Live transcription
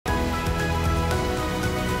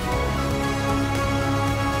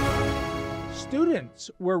Students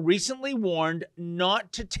were recently warned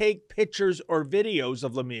not to take pictures or videos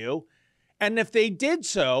of Lemieux, and if they did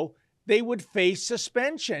so, they would face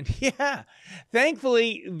suspension. Yeah,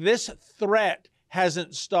 thankfully, this threat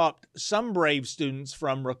hasn't stopped some brave students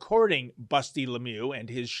from recording Busty Lemieux and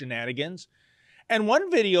his shenanigans. And one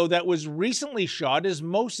video that was recently shot is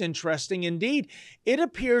most interesting indeed. It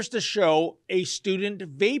appears to show a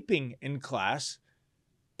student vaping in class.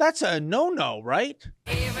 That's a no-no, right?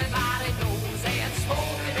 Everybody knows that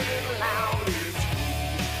smoking is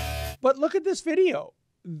loud. But look at this video.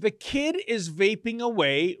 The kid is vaping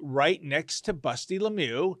away right next to Busty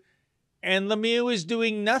Lemieux, and Lemieux is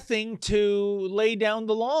doing nothing to lay down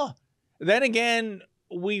the law. Then again,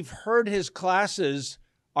 we've heard his classes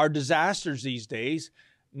are disasters these days.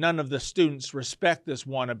 None of the students respect this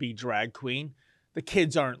wannabe drag queen. The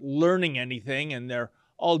kids aren't learning anything, and they're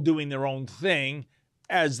all doing their own thing,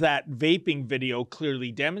 as that vaping video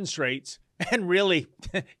clearly demonstrates. And really,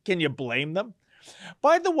 can you blame them?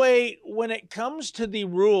 By the way, when it comes to the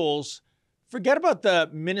rules, forget about the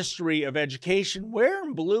Ministry of Education. Where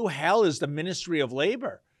in blue hell is the Ministry of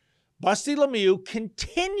Labor? Busty Lemieux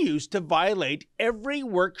continues to violate every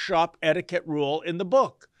workshop etiquette rule in the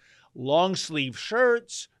book. Long sleeve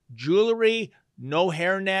shirts, jewelry, no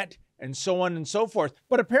hairnet, and so on and so forth.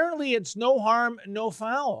 But apparently it's no harm, no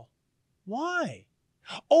foul. Why?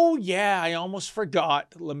 Oh yeah, I almost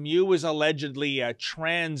forgot. Lemieux is allegedly a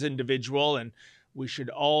trans individual, and we should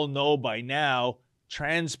all know by now,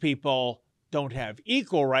 trans people don't have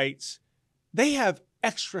equal rights. They have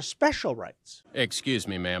extra special rights. Excuse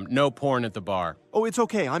me, ma'am. No porn at the bar. Oh, it's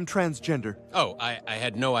okay. I'm transgender. Oh, I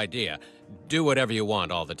had no idea. Do whatever you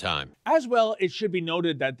want all the time. As well, it should be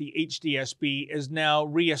noted that the HDSB is now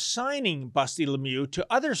reassigning Busty Lemieux to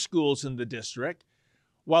other schools in the district.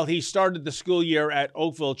 While he started the school year at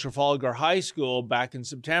Oakville Trafalgar High School back in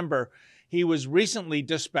September, he was recently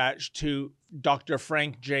dispatched to Dr.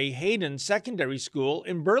 Frank J. Hayden Secondary School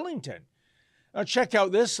in Burlington. Now check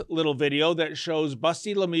out this little video that shows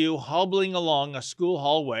Busty Lemieux hobbling along a school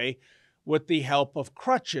hallway with the help of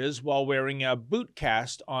crutches while wearing a boot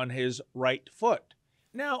cast on his right foot.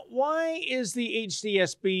 Now, why is the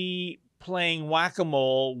HDSB playing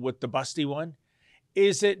whack-a-mole with the Busty one?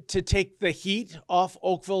 Is it to take the heat off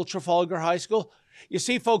Oakville Trafalgar High School? You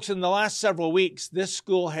see, folks, in the last several weeks, this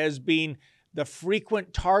school has been the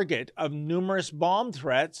frequent target of numerous bomb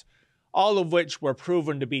threats, all of which were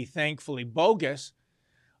proven to be thankfully bogus.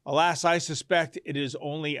 Alas, I suspect it is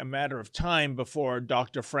only a matter of time before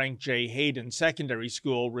Dr. Frank J. Hayden Secondary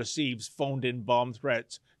School receives phoned-in bomb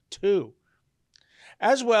threats, too.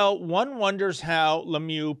 As well, one wonders how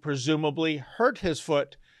Lemieux presumably hurt his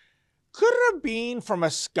foot. Could it have been from a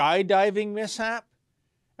skydiving mishap?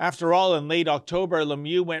 After all, in late October,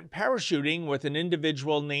 Lemieux went parachuting with an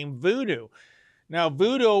individual named Voodoo. Now,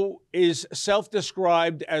 Voodoo is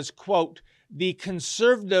self-described as, quote, the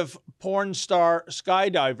conservative porn star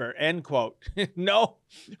skydiver, end quote. No,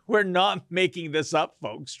 we're not making this up,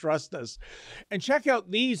 folks. Trust us. And check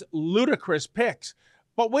out these ludicrous pics.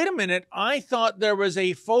 But wait a minute, I thought there was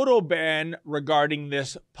a photo ban regarding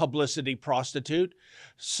this publicity prostitute.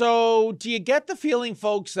 So do you get the feeling,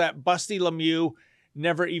 folks, that Busty Lemieux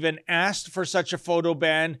never even asked for such a photo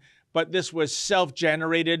ban, but this was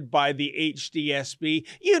self-generated by the HDSB,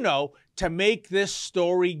 you know, to make this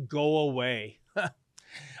story go away?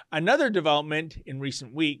 Another development in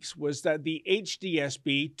recent weeks was that the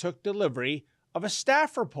HDSB took delivery of a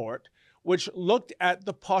staff report which looked at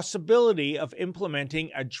the possibility of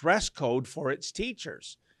implementing a dress code for its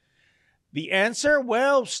teachers. The answer?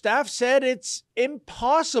 Well, staff said it's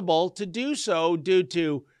impossible to do so due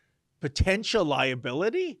to potential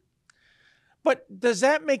liability. But does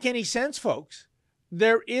that make any sense, folks?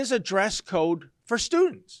 There is a dress code for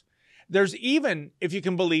students. There's even, if you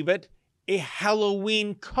can believe it, a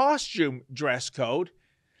Halloween costume dress code.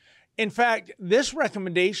 In fact, this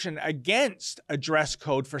recommendation against a dress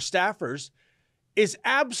code for staffers is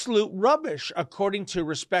absolute rubbish, according to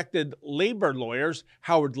respected labor lawyers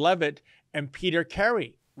Howard Levant and Peter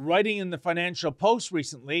Carey. Writing in the Financial Post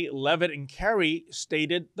recently, Levant and Carey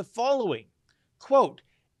stated the following, quote,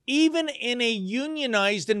 even in a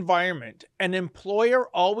unionized environment, an employer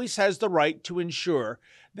always has the right to ensure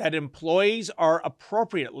that employees are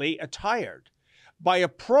appropriately attired. By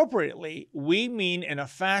appropriately, we mean in a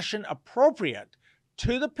fashion appropriate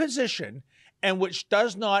to the position and which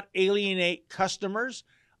does not alienate customers,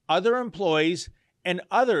 other employees, and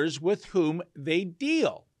others with whom they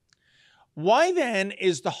deal. Why then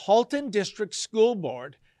is the Halton District School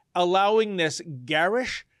Board allowing this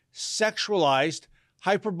garish, sexualized,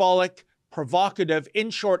 hyperbolic, provocative,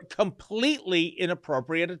 in short, completely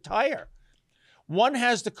inappropriate attire? One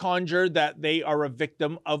has to conjure that they are a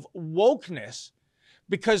victim of wokeness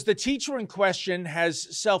because the teacher in question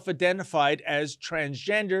has self-identified as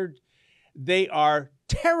transgendered. They are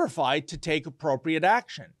terrified to take appropriate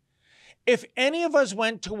action. If any of us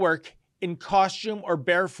went to work in costume or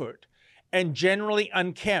barefoot and generally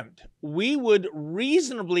unkempt, we would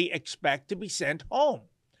reasonably expect to be sent home,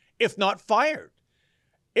 if not fired.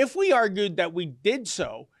 If we argued that we did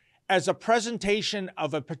so as a presentation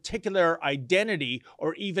of a particular identity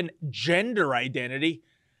or even gender identity,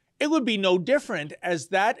 it would be no different, as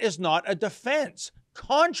that is not a defense,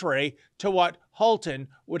 contrary to what Halton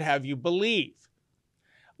would have you believe.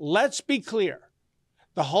 Let's be clear.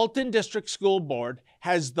 The Halton District School Board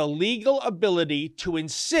has the legal ability to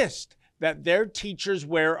insist that their teachers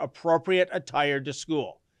wear appropriate attire to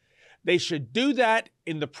school. They should do that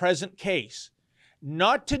in the present case.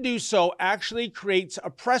 Not to do so actually creates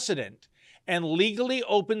a precedent and legally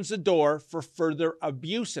opens the door for further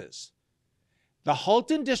abuses. The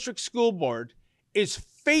Halton District School Board is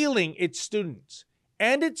failing its students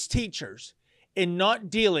and its teachers in not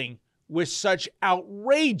dealing with such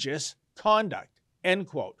outrageous conduct, end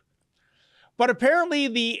quote. But apparently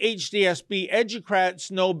the HDSB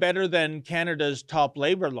educrats know better than Canada's top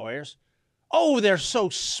labor lawyers. Oh, they're so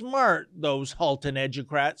smart, those Halton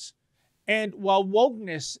educrats. And while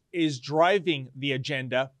wokeness is driving the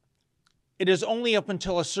agenda, it is only up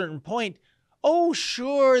until a certain point. Oh,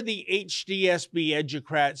 sure, the HDSB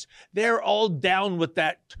educrats, they're all down with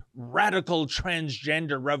that radical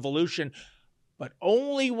transgender revolution, but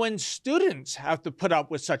only when students have to put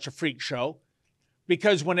up with such a freak show.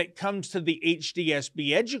 Because when it comes to the HDSB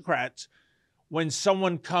educrats, when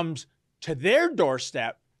someone comes to their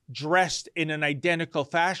doorstep dressed in an identical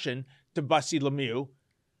fashion to Busty Lemieux,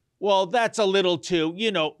 well, that's a little too,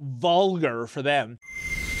 vulgar for them.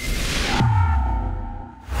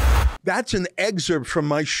 That's an excerpt from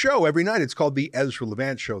my show every night. It's called The Ezra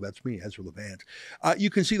Levant Show. That's me, Ezra Levant. You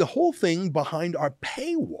can see the whole thing behind our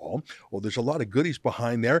paywall. Well, there's a lot of goodies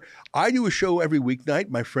behind there. I do a show every weeknight.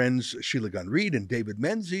 My friends Sheila Gunn-Reid and David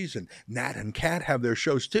Menzies and Nat and Kat have their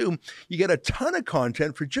shows too. You get a ton of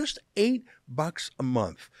content for just $8 a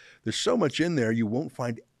month. There's so much in there you won't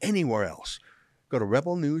find anywhere else. Go to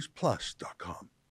rebelnewsplus.com.